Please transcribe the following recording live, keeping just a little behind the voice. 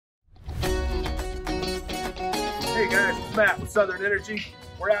Hey guys, it's Matt with Southern Energy.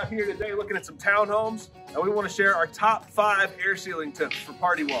 We're out here today looking at some townhomes, and we want to share our top 5 air sealing tips for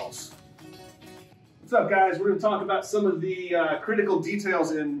party walls. What's up guys? We're going to talk about some of the critical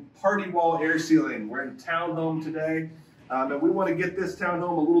details in party wall air sealing. We're in townhome today, and we want to get this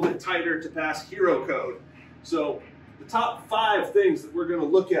townhome a little bit tighter to pass Hero Code. So the top 5 things that we're going to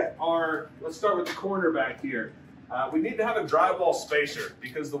look at are, let's start with the corner back here. We need to have a drywall spacer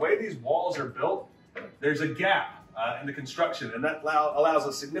because the way these walls are built, there's a gap in the construction, and that allows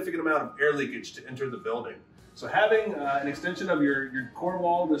a significant amount of air leakage to enter the building. So having an extension of your core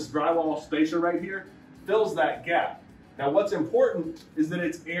wall, this drywall spacer right here, fills that gap. Now what's important is that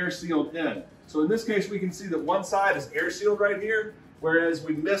it's air sealed in. So in this case we can see that one side is air sealed right here, whereas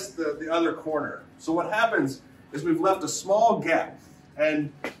we missed the other corner. So what happens is we've left a small gap,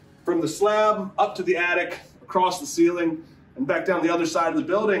 and from the slab up to the attic, across the ceiling, and back down the other side of the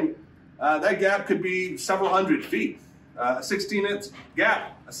building, that gap could be several hundred feet. A 16th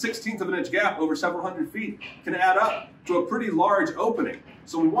of an inch gap over several hundred feet can add up to a pretty large opening.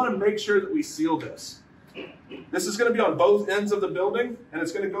 So we want to make sure that we seal this. This is going to be on both ends of the building, and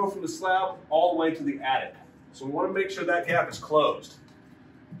it's going to go from the slab all the way to the attic. So we want to make sure that gap is closed.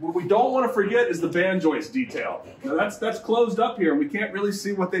 What we don't want to forget is the band joist detail. Now that's closed up here, and we can't really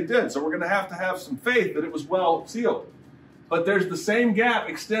see what they did. So we're going to have some faith that it was well sealed. But there's the same gap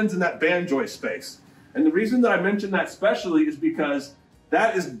extends in that band joist space. And the reason that I mention that specially is because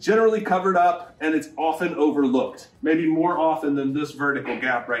that is generally covered up and it's often overlooked, maybe more often than this vertical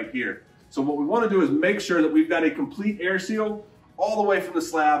gap right here. So what we want to do is make sure that we've got a complete air seal all the way from the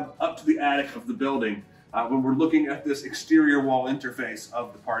slab up to the attic of the building when we're looking at this exterior wall interface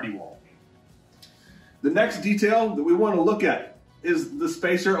of the party wall. The next detail that we want to look at is the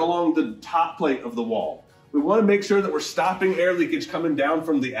spacer along the top plate of the wall. We want to make sure that we're stopping air leakage coming down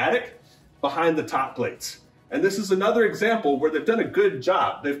from the attic behind the top plates. And this is another example where they've done a good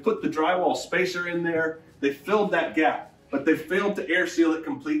job. They've put the drywall spacer in there, they filled that gap, but they failed to air seal it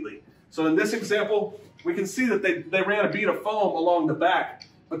completely. So in this example, we can see that they ran a bead of foam along the back,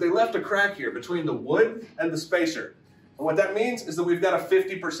 but they left a crack here between the wood and the spacer. And what that means is that we've got a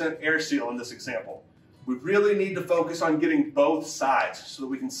 50% air seal in this example. We really need to focus on getting both sides so that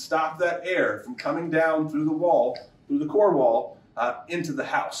we can stop that air from coming down through the wall, through the core wall, into the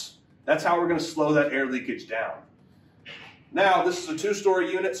house. That's how we're going to slow that air leakage down. Now, this is a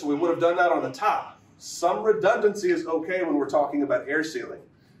 2-story unit, so we would have done that on the top. Some redundancy is okay when we're talking about air sealing.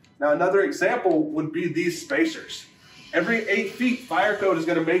 Now, another example would be these spacers. Every 8 feet, fire code is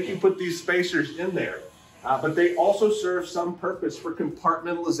going to make you put these spacers in there, but they also serve some purpose for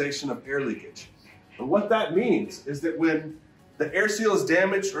compartmentalization of air leakage. And what that means is that when the air seal is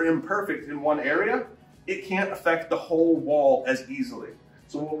damaged or imperfect in one area, it can't affect the whole wall as easily.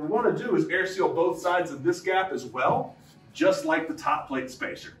 So what we want to do is air seal both sides of this gap as well, just like the top plate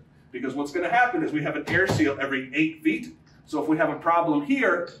spacer. Because what's going to happen is we have an air seal every 8 feet. So if we have a problem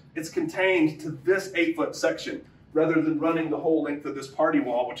here, it's contained to this 8-foot section rather than running the whole length of this party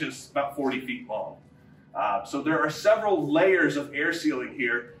wall, which is about 40 feet long. So there are several layers of air sealing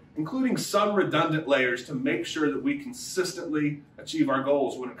here, including some redundant layers to make sure that we consistently achieve our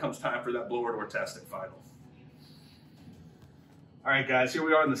goals when it comes time for that blower door test at final. All right, guys, here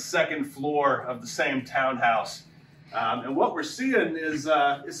we are on the 2nd floor of the same townhouse. And what we're seeing is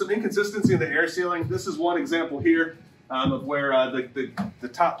some inconsistency in the air sealing. This is one example here of where the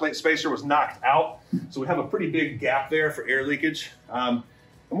top plate spacer was knocked out. So we have a pretty big gap there for air leakage. And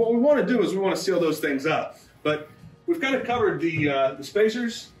what we want to do is we want to seal those things up. But we've kind of covered the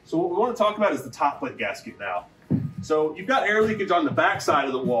spacers. So what we want to talk about is the top plate gasket now. So you've got air leakage on the back side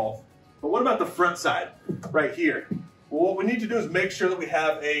of the wall, but what about the front side right here? Well, what we need to do is make sure that we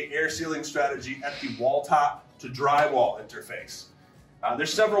have a air sealing strategy at the wall top to drywall interface.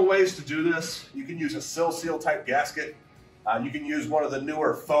 There's several ways to do this. You can use a sill seal type gasket. You can use one of the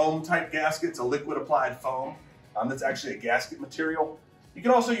newer foam type gaskets, a liquid applied foam that's actually a gasket material. You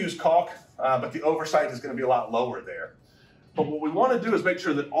can also use caulk, but the oversight is going to be a lot lower there. But what we want to do is make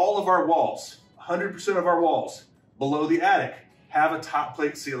sure that all of our walls, 100% of our walls below the attic, have a top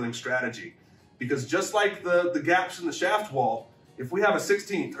plate sealing strategy. Because just like the gaps in the shaft wall, if we have a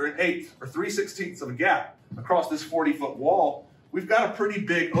 16th or an 8th or 3/16 of a gap across this 40-foot wall, we've got a pretty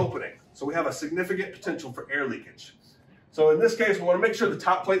big opening. So we have a significant potential for air leakage. So in this case, we want to make sure the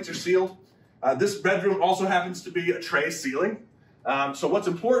top plates are sealed. This bedroom also happens to be a tray ceiling. So what's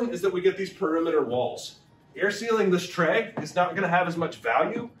important is that we get these perimeter walls. Air sealing this tray is not going to have as much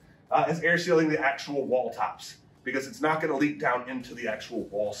value as air sealing the actual wall tops, because it's not going to leak down into the actual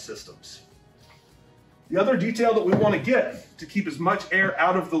wall systems. The other detail that we want to get to keep as much air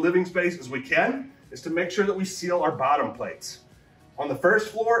out of the living space as we can is to make sure that we seal our bottom plates. On the first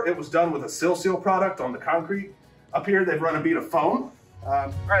floor, it was done with a seal product on the concrete. Up here, they've run a bead of foam.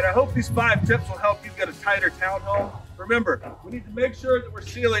 All right, I hope these 5 tips will help you get a tighter townhome. Remember, we need to make sure that we're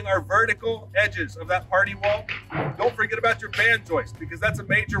sealing our vertical edges of that party wall. Don't forget about your band joist, because that's a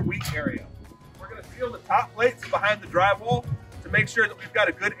major weak area. We're gonna seal the top plates behind the drywall to make sure that we've got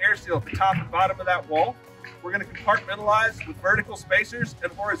a good air seal at the top and bottom of that wall. We're gonna compartmentalize with vertical spacers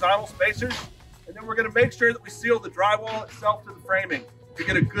and horizontal spacers. And then we're gonna make sure that we seal the drywall itself to the framing to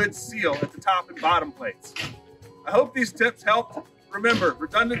get a good seal at the top and bottom plates. I hope these tips helped. Remember,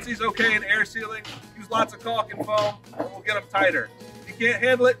 redundancy is okay in air sealing. Use lots of caulk and foam, and we'll get them tighter. If you can't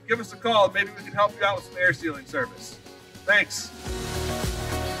handle it, give us a call, and maybe we can help you out with some air sealing service. Thanks.